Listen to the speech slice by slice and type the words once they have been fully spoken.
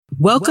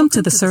Welcome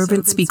to the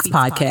Servant Speaks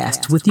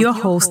podcast with your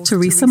host,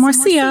 Teresa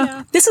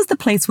Marcia. This is the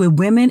place where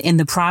women in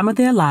the prime of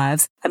their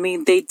lives,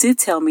 they did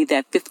tell me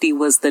that 50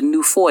 was the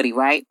new 40,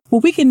 right?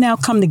 Well, we can now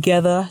come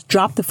together,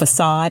 drop the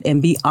facade,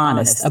 and be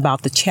honest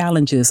about the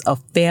challenges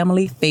of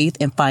family, faith,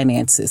 and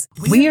finances.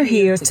 We are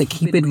here to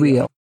keep it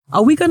real.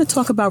 Are we going to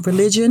talk about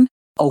religion?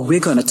 Oh, we're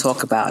going to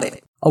talk about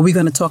it. Are we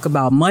going to talk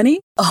about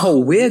money? Oh,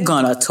 we're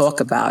going to talk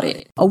about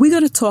it. Are we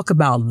going to talk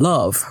about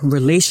love,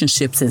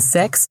 relationships, and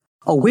sex?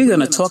 Oh, we're going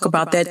to talk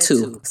about that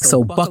too.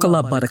 So buckle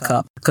up,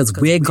 Buttercup, because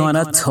we're going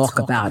to talk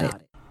about it.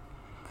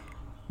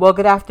 Well,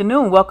 good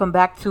afternoon. Welcome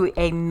back to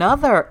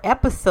another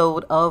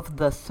episode of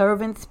The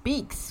Servant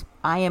Speaks.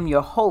 I am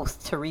your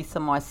host, Teresa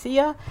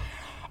Marcia.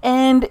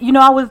 And,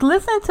 I was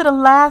listening to the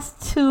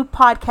last two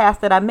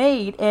podcasts that I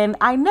made, and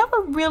I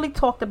never really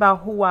talked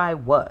about who I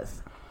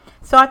was.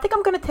 So I think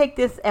I'm going to take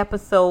this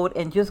episode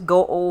and just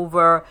go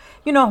over,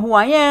 who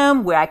I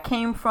am, where I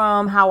came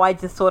from, how I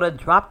just sort of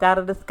dropped out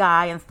of the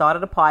sky and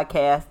started a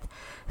podcast.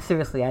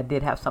 Seriously, I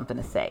did have something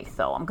to say.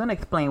 So I'm going to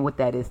explain what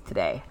that is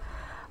today.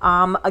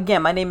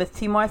 Again, my name is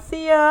T.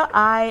 Marcia.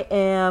 I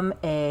am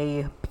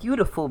a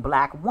beautiful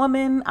Black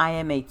woman. I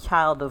am a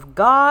child of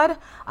God.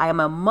 I am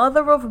a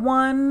mother of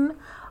one,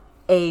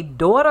 a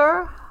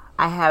daughter.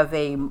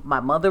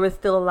 My mother is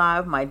still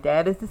alive. My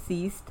dad is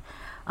deceased.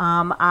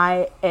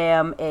 I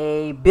am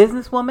a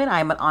businesswoman.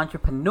 I am an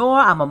entrepreneur.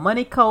 I'm a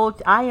money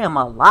coach. I am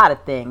a lot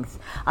of things.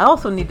 I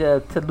also need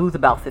to lose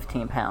about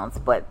 15 pounds,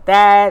 but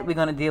that we're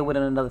going to deal with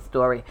in another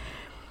story.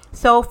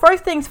 So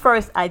first things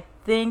first, I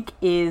think,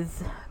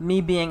 is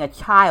me being a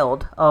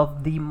child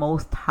of the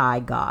Most High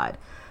God.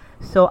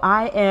 So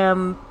I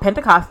am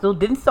Pentecostal.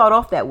 Didn't start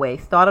off that way.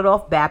 Started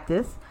off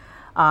Baptist.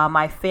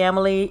 My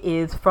family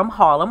is from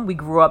Harlem. We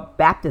grew up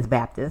Baptist.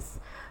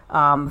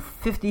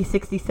 50,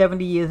 60,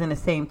 70 years in the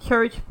same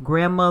church.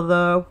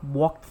 Grandmother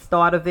walked the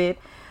start of it.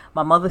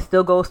 My mother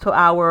still goes to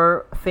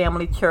our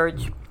family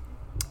church.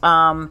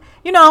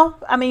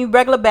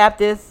 Regular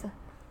Baptist,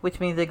 which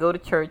means they go to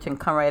church and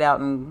come right out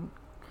and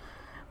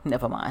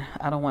never mind.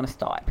 I don't want to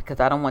start because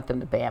I don't want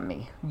them to ban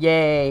me.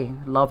 Yay.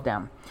 Love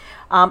them.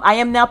 I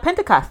am now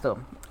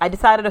Pentecostal. I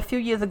decided a few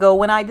years ago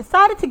when I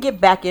decided to get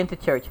back into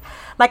church.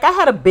 Like, I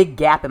had a big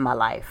gap in my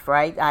life,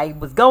 right? I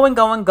was going,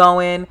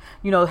 joined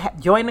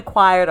the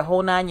choir, the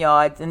whole 9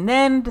 yards, and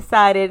then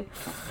decided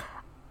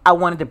I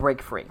wanted to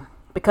break free.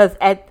 Because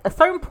at a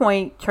certain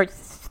point, church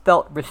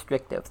felt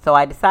restrictive. So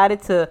I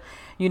decided to,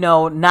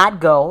 not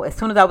go. As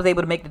soon as I was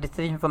able to make the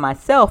decision for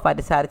myself, I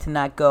decided to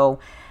not go.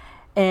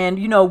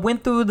 And,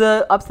 went through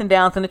the ups and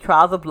downs and the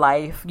trials of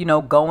life,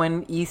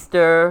 going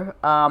Easter,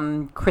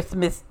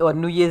 Christmas or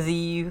New Year's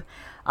Eve,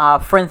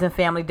 friends and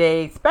family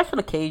days, special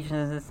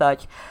occasions and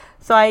such.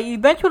 So I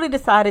eventually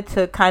decided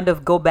to kind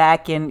of go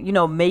back and,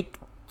 make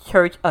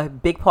church a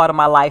big part of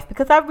my life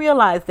because I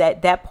realized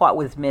that part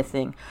was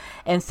missing.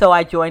 And so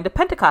I joined a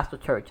Pentecostal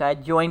church. I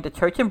joined a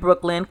church in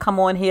Brooklyn, Come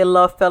On Here,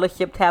 Love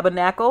Fellowship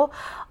Tabernacle,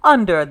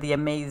 under the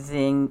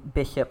amazing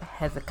Bishop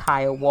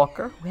Hezekiah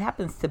Walker, who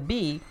happens to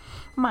be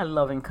my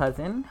loving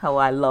cousin, who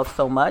I love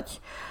so much.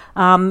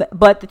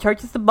 But the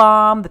church is the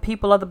bomb. The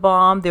people are the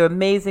bomb. They're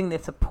amazing. They're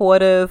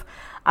supportive.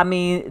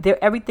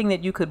 They're everything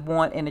that you could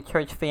want in a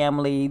church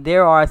family.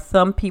 There are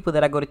some people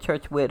that I go to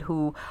church with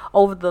who,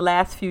 over the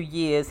last few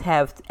years,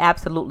 have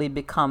absolutely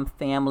become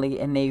family,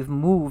 and they've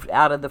moved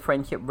out of the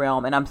friendship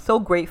realm. And I'm so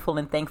grateful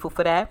and thankful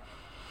for that.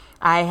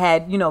 I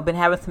had, been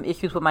having some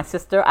issues with my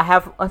sister. I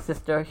have a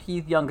sister.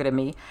 She's younger than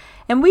me.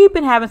 And we've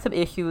been having some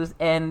issues.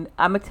 And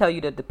I'm going to tell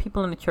you that the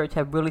people in the church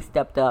have really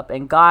stepped up.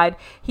 And God,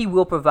 He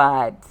will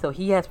provide. So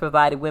He has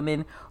provided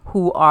women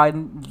who are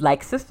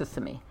like sisters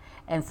to me.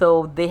 And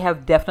so they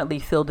have definitely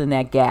filled in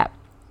that gap.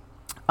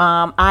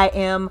 I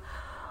am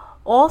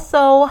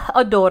also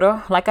a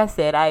daughter. Like I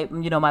said,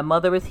 my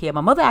mother is here.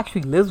 My mother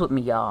actually lives with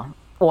me, y'all.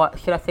 Or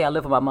should I say I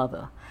live with my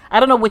mother? I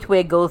don't know which way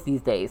it goes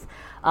these days.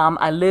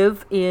 We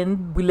live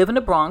in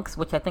the Bronx,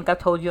 which I think I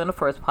told you on the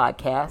first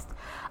podcast.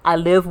 I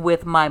live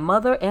with my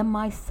mother and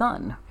my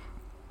son,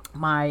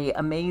 my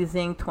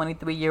amazing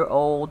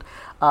 23-year-old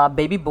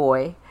baby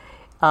boy.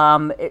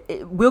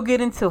 We'll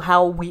get into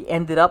how we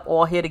ended up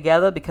all here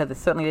together because it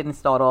certainly didn't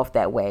start off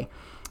that way.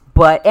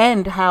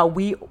 And how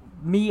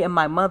me and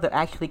my mother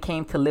actually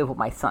came to live with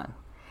my son.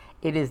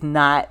 It is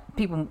not,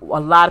 a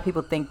lot of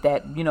people think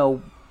that,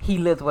 he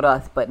lives with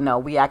us, but no,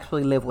 we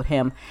actually live with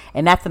him.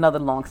 And that's another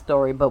long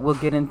story, but we'll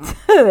get into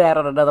that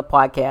on another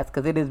podcast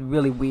because it is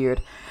really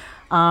weird.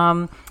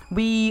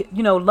 We,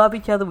 love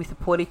each other. We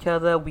support each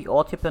other. We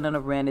all chip in on the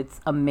rent. It's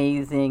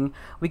amazing.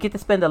 We get to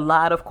spend a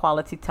lot of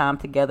quality time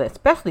together,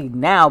 especially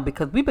now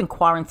because we've been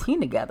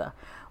quarantined together.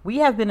 We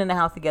have been in the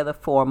house together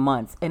for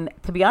months. And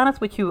to be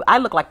honest with you, I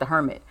look like the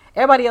hermit.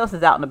 Everybody else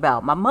is out and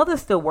about. My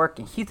mother's still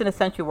working. She's an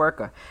essential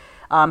worker.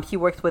 She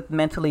works with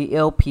mentally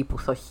ill people.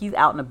 So she's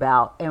out and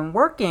about and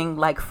working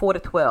like 4 to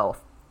 12.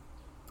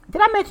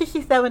 Did I mention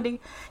she's 70?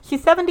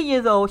 She's 70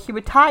 years old. She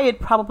retired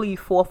probably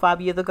 4 or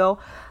 5 years ago,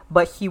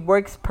 but she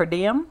works per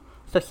diem.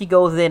 So she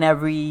goes in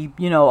every,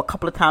 a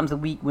couple of times a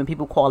week when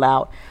people call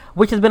out,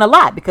 which has been a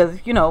lot because,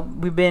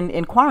 we've been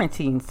in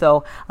quarantine.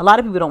 So a lot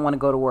of people don't want to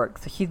go to work.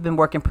 So she's been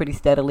working pretty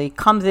steadily.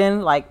 Comes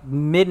in like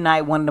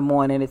midnight, 1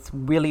 a.m. It's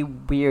really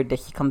weird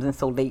that she comes in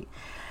so late.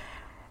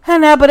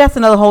 But that's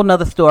another whole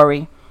nother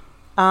story.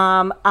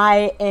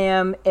 I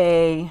am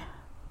a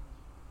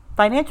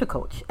financial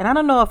coach, and I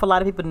don't know if a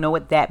lot of people know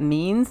what that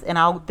means, and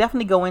I'll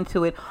definitely go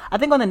into it. I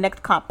think on the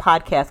next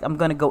podcast I'm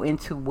going to go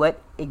into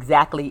what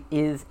exactly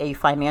is a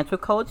financial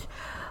coach.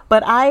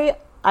 But I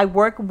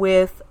work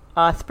with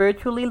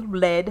spiritually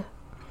led,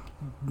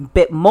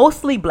 but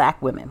mostly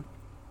Black women.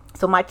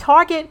 So my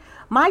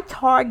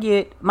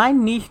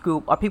niche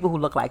group are people who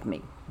look like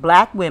me,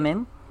 Black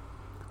women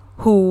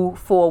who,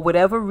 for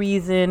whatever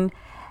reason,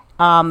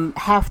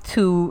 have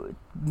to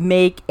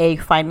make a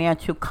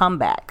financial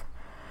comeback.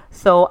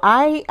 So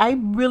I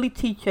really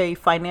teach a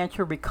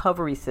financial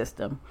recovery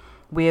system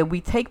where we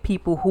take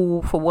people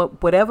who, for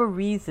whatever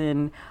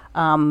reason,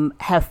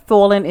 have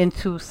fallen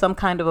into some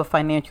kind of a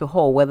financial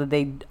hole, whether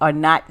they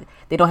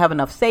don't have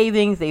enough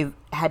savings, they've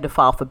had to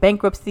file for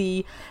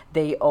bankruptcy,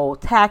 they owe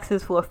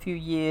taxes for a few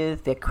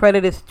years, their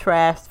credit is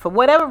trashed. For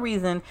whatever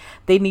reason,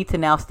 they need to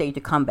now stage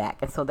a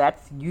comeback. And so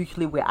that's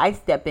usually where I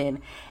step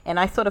in, and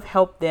I sort of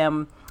help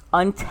them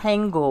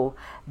untangle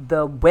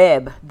the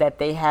web that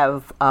they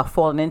have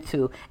fallen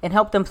into and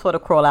help them sort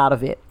of crawl out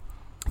of it.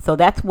 So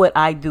that's what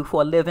I do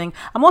for a living.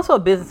 I'm also a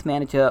business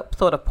manager,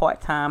 sort of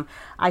part-time.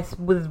 I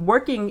was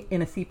working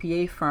in a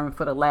CPA firm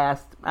for the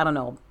last,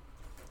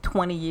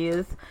 20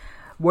 years,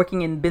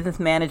 working in business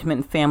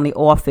management and family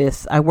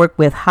office. I work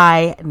with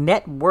high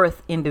net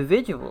worth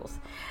individuals.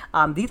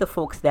 These are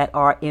folks that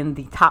are in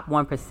the top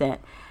 1%.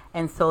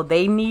 And so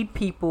they need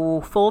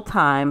people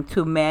full-time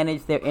to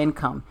manage their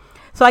income.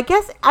 So I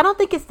guess I don't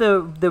think it's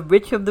the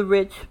rich of the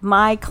rich.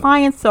 My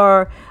clients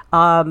are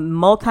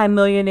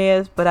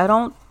multimillionaires, but I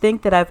don't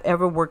think that I've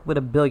ever worked with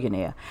a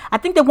billionaire. I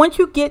think that once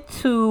you get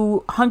to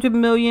 100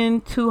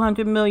 million,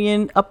 200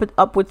 million,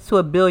 upwards to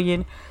a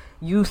billion,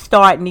 you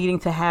start needing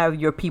to have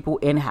your people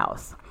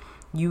in-house.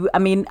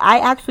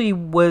 I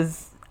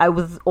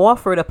was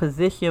offered a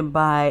position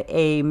by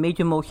a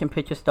major motion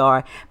picture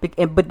star, but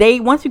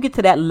once you get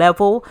to that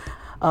level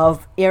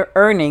of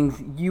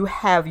earnings, you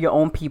have your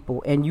own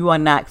people and you are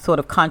not sort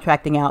of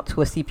contracting out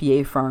to a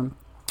CPA firm,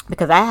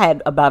 because I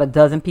had about a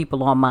dozen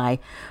people on my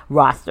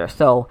roster.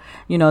 So,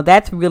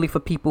 that's really for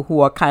people who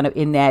are kind of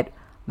in that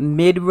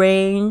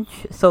mid-range.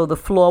 So the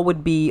floor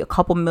would be a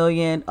couple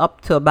million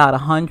up to about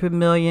 100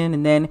 million.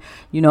 And then,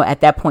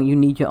 at that point you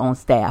need your own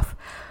staff.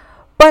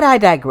 But I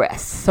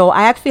digress. So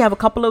I actually have a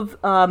couple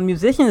of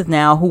musicians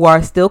now who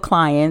are still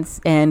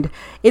clients, and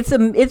it's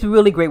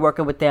really great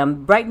working with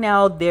them. Right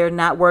now, they're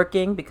not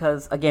working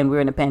because, again, we're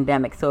in a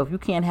pandemic. So if you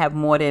can't have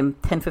more than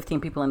 10,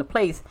 15 people in a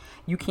place,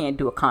 you can't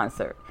do a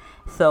concert.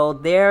 So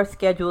their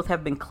schedules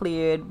have been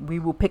cleared. We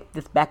will pick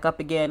this back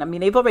up again.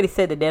 They've already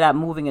said that they're not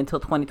moving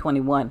until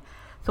 2021.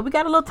 So we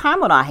got a little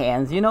time on our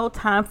hands,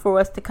 time for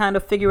us to kind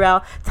of figure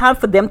out, time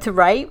for them to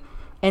write,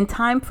 and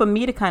time for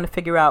me to kind of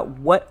figure out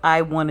what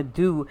I want to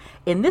do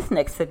in this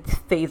next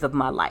phase of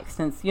my life.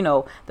 Since,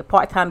 the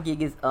part-time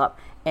gig is up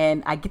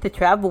and I get to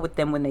travel with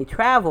them when they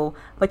travel,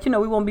 but,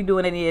 we won't be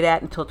doing any of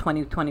that until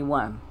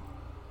 2021.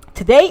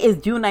 Today is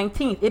June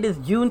 19th. It is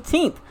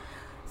Juneteenth.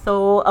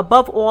 So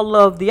above all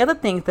of the other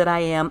things that I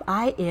am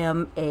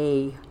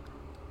a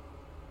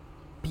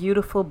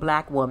beautiful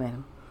Black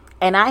woman.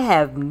 And I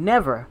have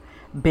never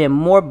been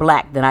more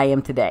Black than I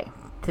am today.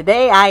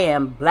 Today I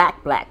am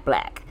Black, Black,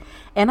 Black.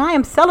 And I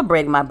am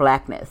celebrating my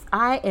Blackness.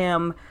 I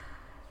am,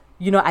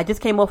 I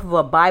just came off of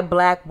a Buy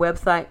Black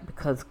website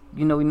because,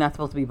 we're not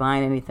supposed to be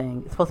buying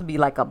anything. It's supposed to be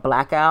like a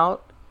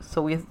blackout.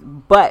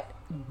 But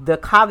the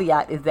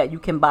caveat is that you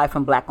can buy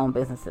from Black-owned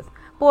businesses.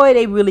 Boy,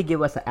 they really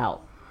give us an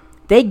out.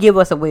 They give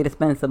us a way to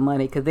spend some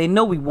money because they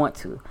know we want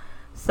to.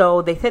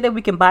 So they said that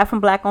we can buy from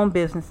Black-owned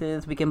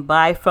businesses. We can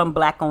buy from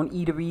Black-owned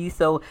eateries.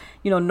 So,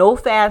 no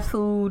fast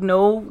food,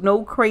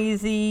 no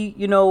crazy,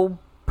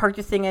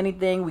 purchasing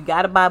anything. We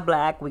got to buy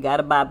Black. We got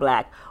to buy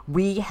Black.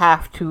 We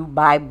have to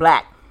buy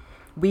Black.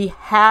 We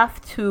have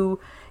to,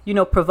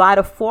 provide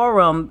a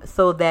forum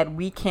so that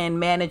we can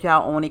manage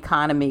our own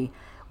economy.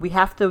 We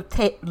have to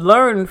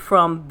learn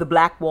from the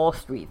Black Wall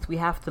Streets. We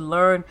have to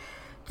learn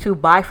to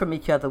buy from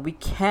each other. We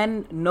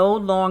can no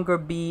longer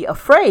be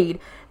afraid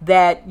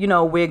that,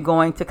 we're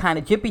going to kind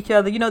of gyp each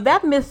other.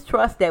 That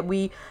mistrust that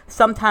we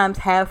sometimes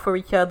have for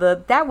each other,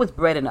 that was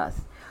bred in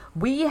us.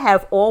 We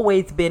have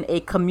always been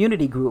a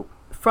community group.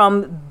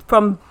 From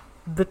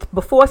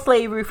before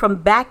slavery, from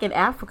back in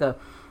Africa,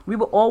 we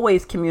were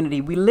always community.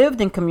 We lived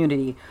in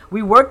community.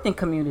 We worked in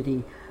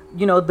community.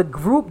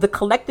 The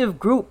collective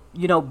group,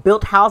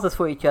 built houses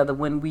for each other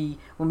when we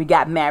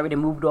got married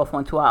and moved off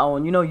onto our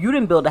own. You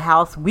didn't build a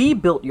house. We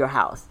built your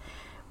house.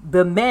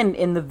 The men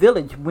in the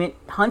village went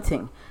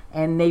hunting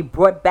and they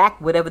brought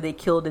back whatever they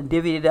killed and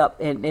divvied it up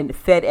and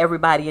fed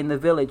everybody in the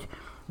village.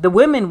 The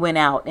women went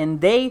out and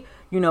they,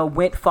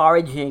 went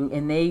foraging,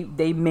 and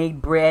they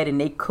made bread, and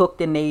they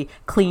cooked, and they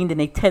cleaned, and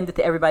they tended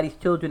to everybody's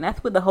children.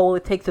 That's where the whole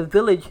 "it takes a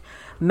village"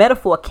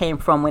 metaphor came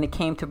from when it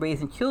came to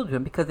raising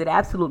children, because it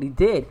absolutely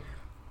did.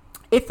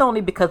 It's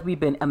only because we've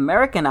been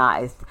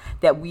Americanized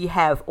that we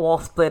have all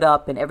split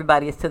up and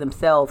everybody is to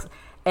themselves.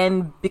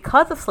 And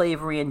because of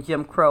slavery and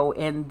Jim Crow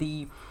and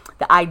the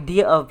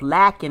idea of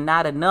lack and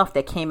not enough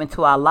that came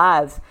into our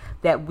lives,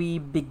 that we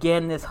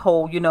began this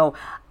whole,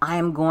 I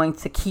am going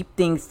to keep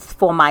things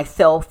for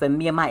myself and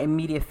me and my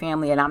immediate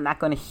family, and I'm not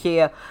going to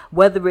share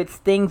whether it's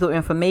things or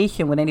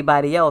information with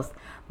anybody else,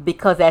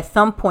 because at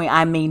some point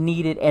I may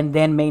need it and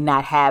then may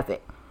not have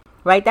it.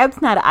 Right?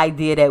 That's not an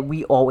idea that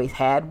we always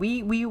had.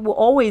 We were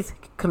always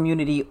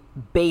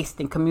community-based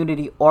and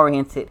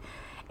community-oriented.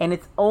 And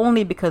it's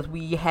only because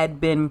we had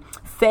been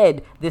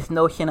fed this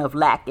notion of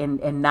lack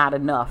and not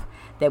enough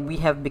that we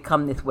have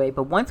become this way.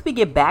 But once we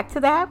get back to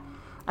that,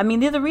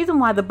 there's a reason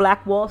why the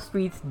Black Wall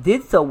Streets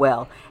did so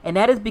well. And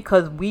that is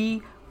because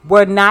we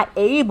were not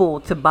able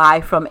to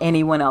buy from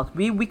anyone else.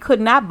 We could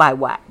not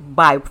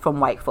buy from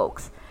white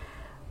folks.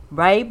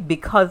 Right?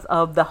 Because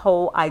of the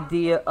whole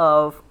idea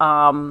of...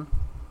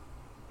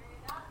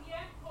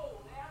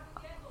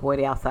 Boy,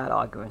 they outside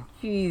arguing.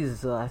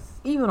 Jesus.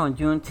 Even on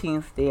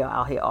Juneteenth, they are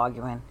out here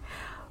arguing.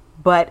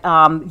 But,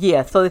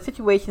 so the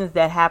situations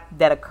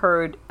that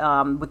occurred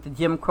with the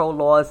Jim Crow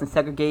laws and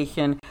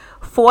segregation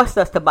forced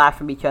us to buy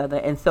from each other.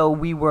 And so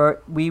we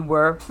were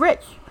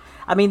rich.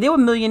 There were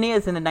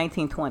millionaires in the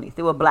 1920s.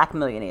 There were black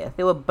millionaires.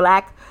 There were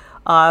black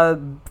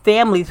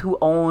families who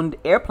owned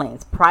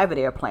airplanes, private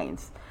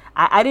airplanes.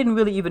 I didn't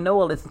really even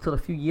know all this until a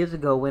few years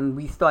ago when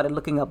we started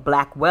looking up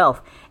black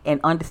wealth and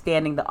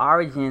understanding the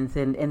origins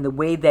and the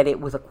way that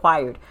it was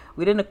acquired.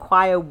 We didn't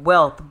acquire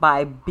wealth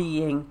by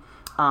being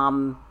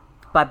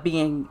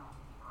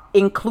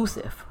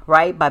inclusive,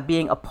 right? By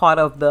being a part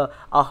of the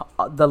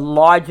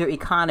larger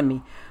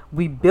economy.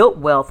 We built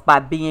wealth by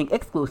being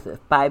exclusive,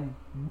 by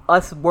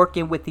us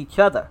working with each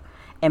other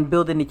and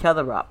building each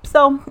other up.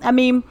 So,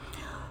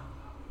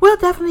 we'll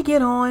definitely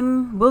get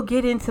on. We'll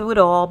get into it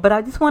all. But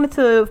I just wanted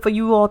for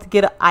you all to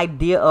get an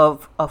idea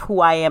of who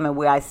I am and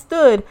where I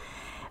stood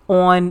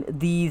on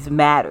these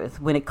matters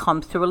when it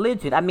comes to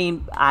religion.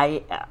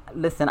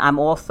 Listen, I'm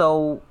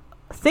also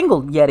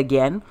single yet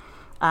again.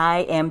 I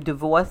am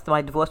divorced.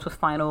 My divorce was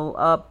final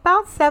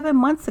about 7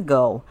 months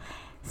ago.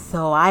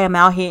 So I am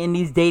out here in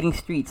these dating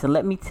streets. And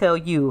let me tell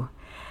you,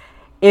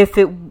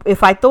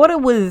 if I thought it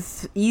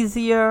was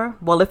easier,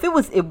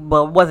 it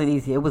wasn't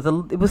easier.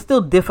 It was still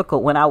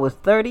difficult when I was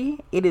 30.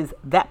 It is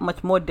that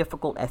much more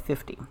difficult at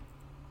 50.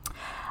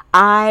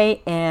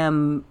 I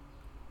am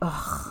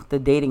the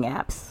dating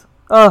apps.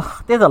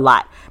 There's a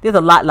lot. There's a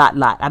lot.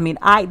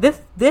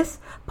 This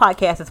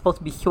podcast is supposed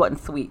to be short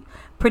and sweet.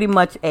 Pretty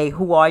much a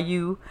who are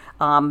you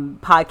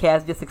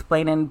podcast, just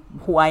explaining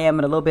who I am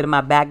and a little bit of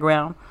my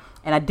background.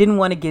 And I didn't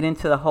want to get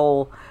into the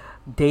whole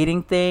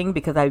dating thing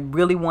because I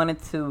really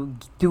wanted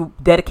to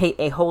dedicate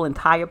a whole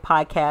entire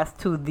podcast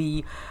to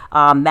the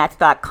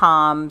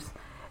Match.coms,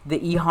 the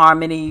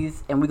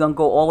eHarmonies, and we're going to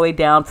go all the way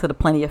down to the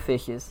Plenty of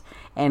Fishes.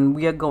 And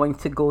we are going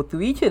to go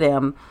through each of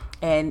them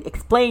and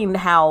explain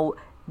how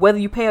whether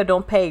you pay or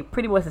don't pay,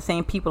 pretty much the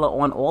same people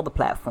are on all the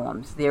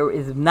platforms. There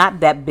is not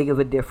that big of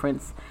a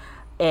difference.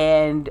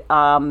 And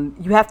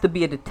you have to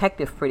be a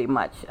detective pretty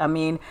much.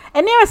 And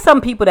there are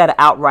some people that are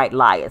outright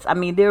liars.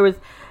 There is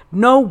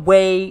no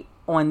way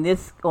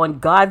on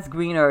God's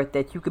green earth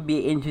that you could be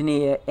an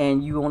engineer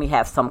and you only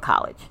have some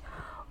college,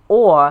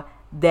 or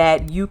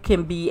that you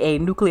can be a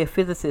nuclear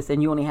physicist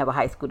and you only have a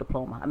high school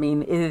diploma.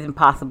 It is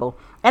impossible.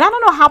 And I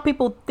don't know how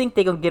people think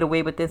they're going to get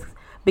away with this,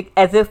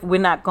 as if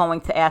we're not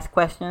going to ask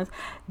questions.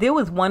 There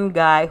was one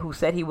guy who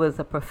said he was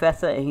a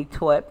professor and he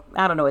taught,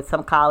 at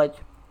some college.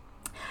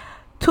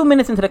 2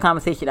 minutes into the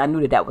conversation, I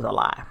knew that was a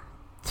lie.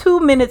 2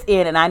 minutes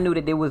in, and I knew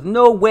that there was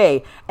no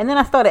way. And then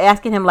I started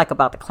asking him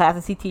about the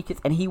classes he teaches,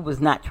 and he was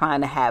not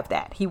trying to have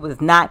that. He was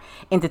not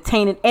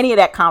entertaining any of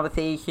that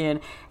conversation,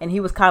 and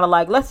he was kind of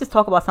like, let's just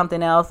talk about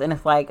something else. And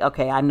it's like,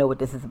 okay, I know what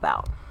this is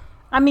about.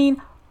 Do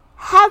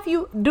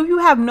you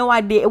have no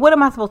idea? What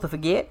am I supposed to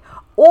forget?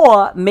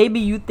 Or maybe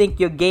you think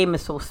your game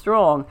is so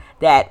strong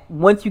that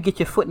once you get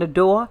your foot in the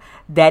door,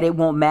 that it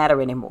won't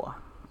matter anymore.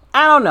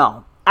 I don't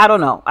know.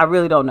 I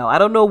really don't know. I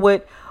don't know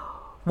what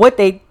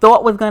they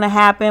thought was going to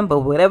happen,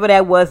 but whatever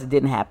that was, it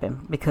didn't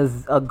happen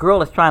because a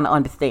girl is trying to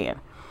understand.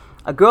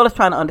 A girl is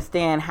trying to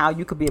understand how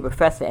you could be a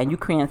professor and you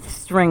can't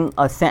string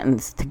a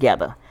sentence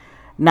together.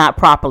 Not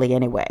properly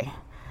anyway.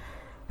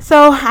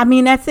 So,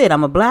 that's it.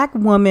 I'm a black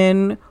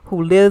woman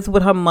who lives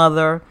with her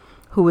mother,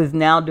 who is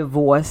now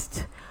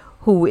divorced,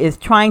 who is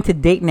trying to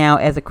date now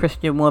as a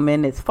Christian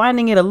woman, is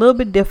finding it a little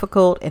bit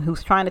difficult, and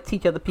who's trying to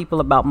teach other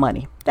people about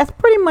money. That's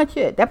pretty much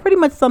it. That pretty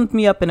much sums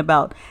me up in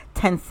about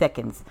 10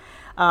 seconds.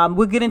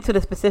 We'll get into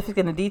the specifics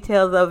and the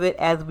details of it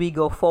as we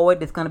go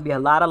forward. There's going to be a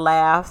lot of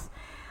laughs.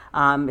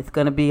 It's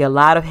going to be a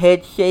lot of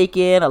head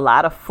shaking, a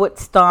lot of foot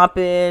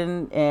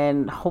stomping,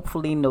 and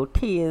hopefully no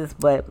tears.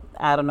 But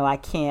I don't know. I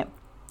can't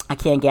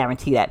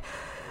guarantee that.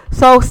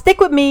 So stick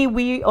with me.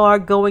 We are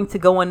going to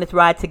go on this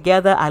ride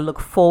together. I look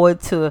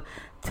forward to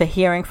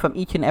hearing from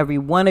each and every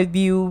one of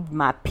you,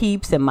 my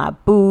peeps and my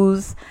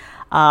boos.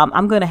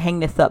 I'm going to hang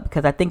this up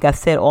because I think I've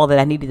said all that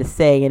I needed to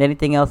say, and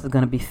anything else is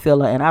going to be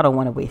filler, and I don't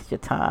want to waste your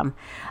time.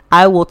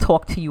 I will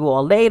talk to you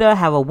all later.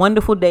 Have a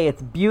wonderful day.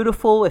 It's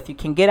beautiful. If you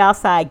can get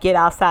outside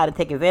and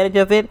take advantage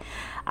of it.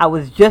 I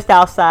was just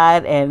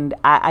outside, and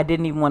I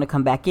didn't even want to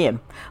come back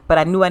in, but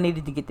I knew I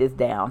needed to get this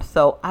down.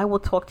 So I will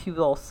talk to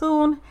you all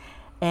soon,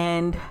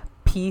 and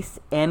peace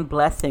and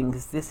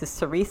blessings. This is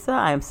Teresa.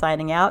 I am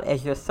signing out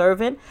as your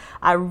servant.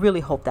 I really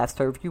hope that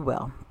served you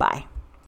well. Bye.